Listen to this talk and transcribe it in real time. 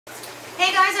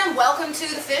Hey guys, and welcome to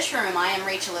the Fish Room. I am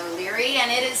Rachel O'Leary,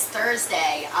 and it is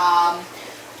Thursday.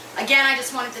 Again, I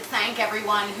just wanted to thank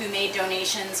everyone who made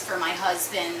donations for my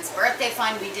husband's birthday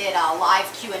fund. We did a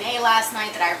live Q&A last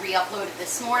night that I re-uploaded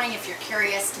this morning. If you're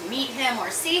curious to meet him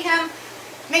or see him,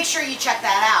 make sure you check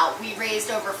that out. We raised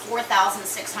over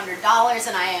 $4,600,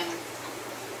 and I am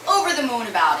over the moon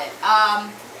about it.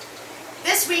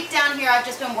 This week down here I've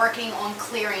just been working on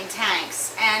clearing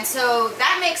tanks, and so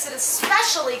that makes it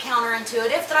especially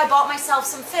counterintuitive that I bought myself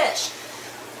some fish.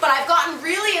 But I've gotten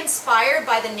really inspired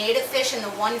by the native fish in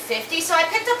the 150, so I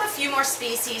picked up a few more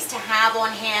species to have on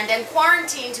hand and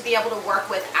quarantine to be able to work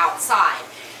with outside.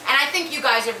 And I think you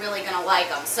guys are really going to like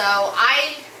them. So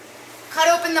I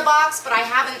cut open the box, but I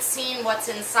haven't seen what's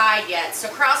inside yet. So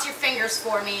cross your fingers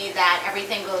for me that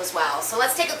everything goes well. So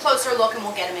let's take a closer look and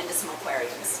we'll get them into some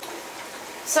aquariums.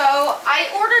 So I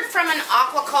ordered from an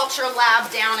aquaculture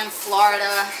lab down in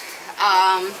Florida.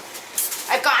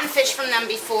 I've gotten fish from them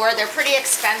before. They're pretty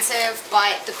expensive,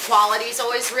 but the quality is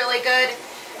always really good.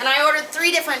 And I ordered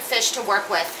 3 different fish to work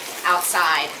with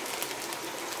outside.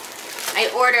 I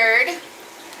ordered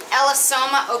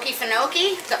Elisoma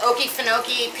okefenokee, the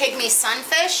okefenokee pygmy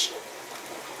sunfish.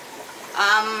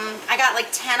 I got like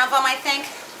 10 of them, I think.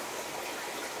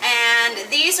 And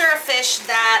these are a fish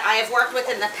that I have worked with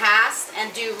in the past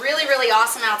and do really, really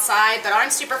awesome outside, but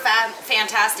aren't super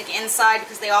fantastic inside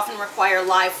because they often require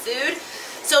live food.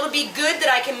 So it'll be good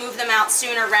that I can move them out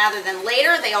sooner rather than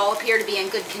later. They all appear to be in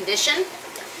good condition.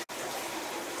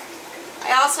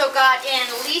 I also got in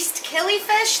least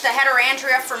killifish, the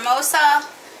Heterandria formosa,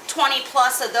 20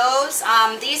 plus of those.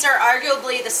 These are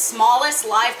arguably the smallest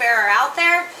live bearer out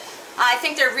there. I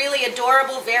think they're really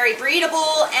adorable, very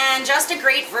breedable, and just a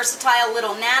great versatile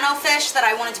little nano fish that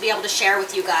I wanted to be able to share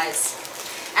with you guys.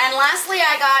 And lastly,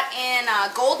 I got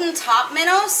in golden top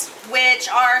minnows, which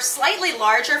are slightly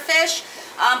larger fish,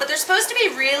 but they're supposed to be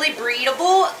really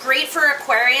breedable, great for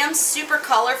aquariums, super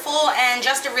colorful, and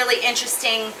just a really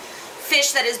interesting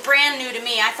fish that is brand new to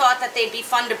me. I thought that they'd be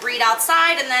fun to breed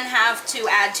outside and then have to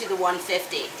add to the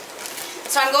 150.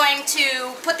 So I'm going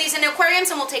to put these into aquariums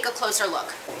and we'll take a closer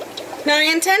look. Now I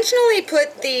intentionally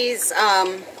put these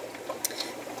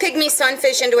pygmy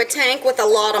sunfish into a tank with a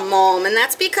lot of mulm, and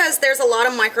that's because there's a lot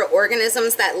of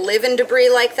microorganisms that live in debris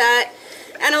like that,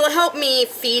 and it'll help me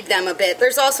feed them a bit.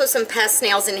 There's also some pest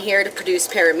snails in here to produce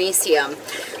paramecium.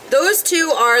 Those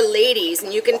 2 are ladies,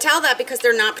 and you can tell that because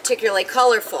they're not particularly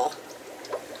colorful.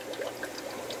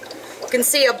 You can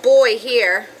see a boy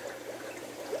here.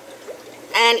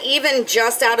 And even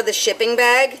just out of the shipping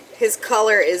bag, his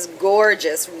color is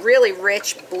gorgeous, really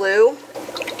rich blue.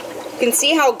 You can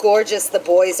see how gorgeous the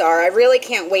boys are. I really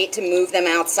can't wait to move them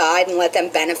outside and let them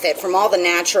benefit from all the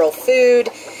natural food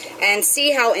and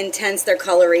see how intense their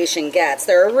coloration gets.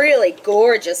 They're a really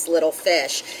gorgeous little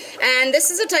fish. And this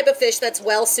is a type of fish that's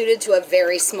well suited to a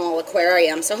very small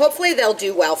aquarium, so hopefully they'll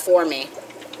do well for me.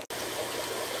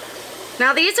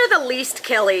 Now these are the least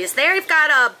killies. They've got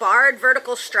a barred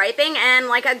vertical striping and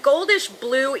like a goldish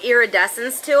blue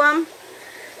iridescence to them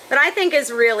that I think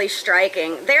is really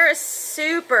striking. They're a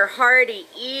super hardy,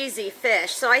 easy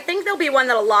fish, so I think they'll be one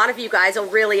that a lot of you guys will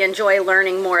really enjoy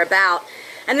learning more about,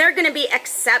 and they're going to be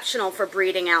exceptional for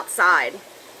breeding outside.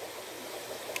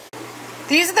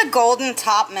 These are the golden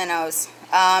top minnows.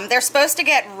 They're supposed to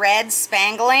get red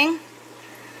spangling,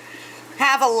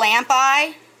 have a lamp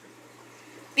eye,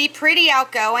 be pretty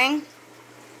outgoing,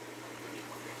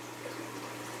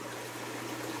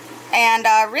 and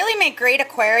really make great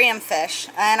aquarium fish.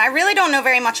 And I really don't know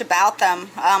very much about them.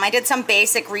 I did some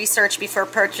basic research before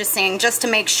purchasing just to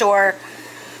make sure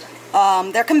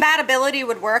their compatibility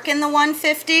would work in the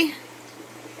 150.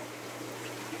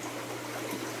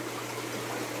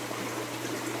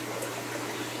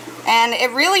 And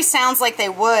it really sounds like they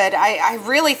would. I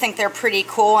really think they're pretty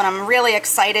cool, and I'm really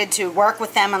excited to work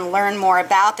with them and learn more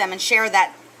about them and share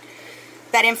that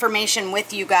information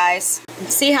with you guys.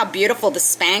 See how beautiful the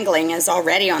spangling is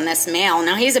already on this male.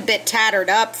 Now he's a bit tattered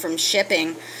up from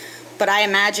shipping, but I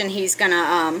imagine he's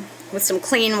gonna, with some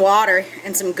clean water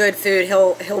and some good food,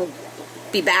 he'll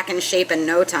be back in shape in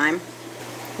no time.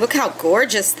 Look how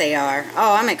gorgeous they are.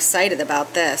 Oh, I'm excited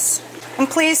about this. I'm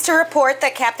pleased to report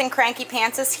that Captain Cranky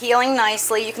Pants is healing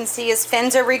nicely. You can see his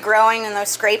fins are regrowing and those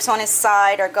scrapes on his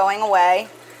side are going away.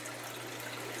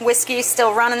 Whiskey's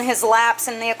still running his laps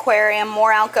in the aquarium,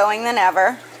 more outgoing than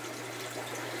ever.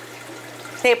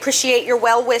 They appreciate your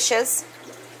well wishes.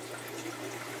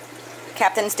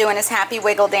 Captain's doing his happy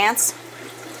wiggle dance.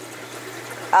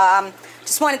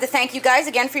 Just wanted to thank you guys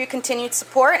again for your continued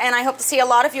support, and I hope to see a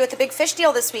lot of you at the Big Fish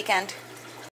Deal this weekend.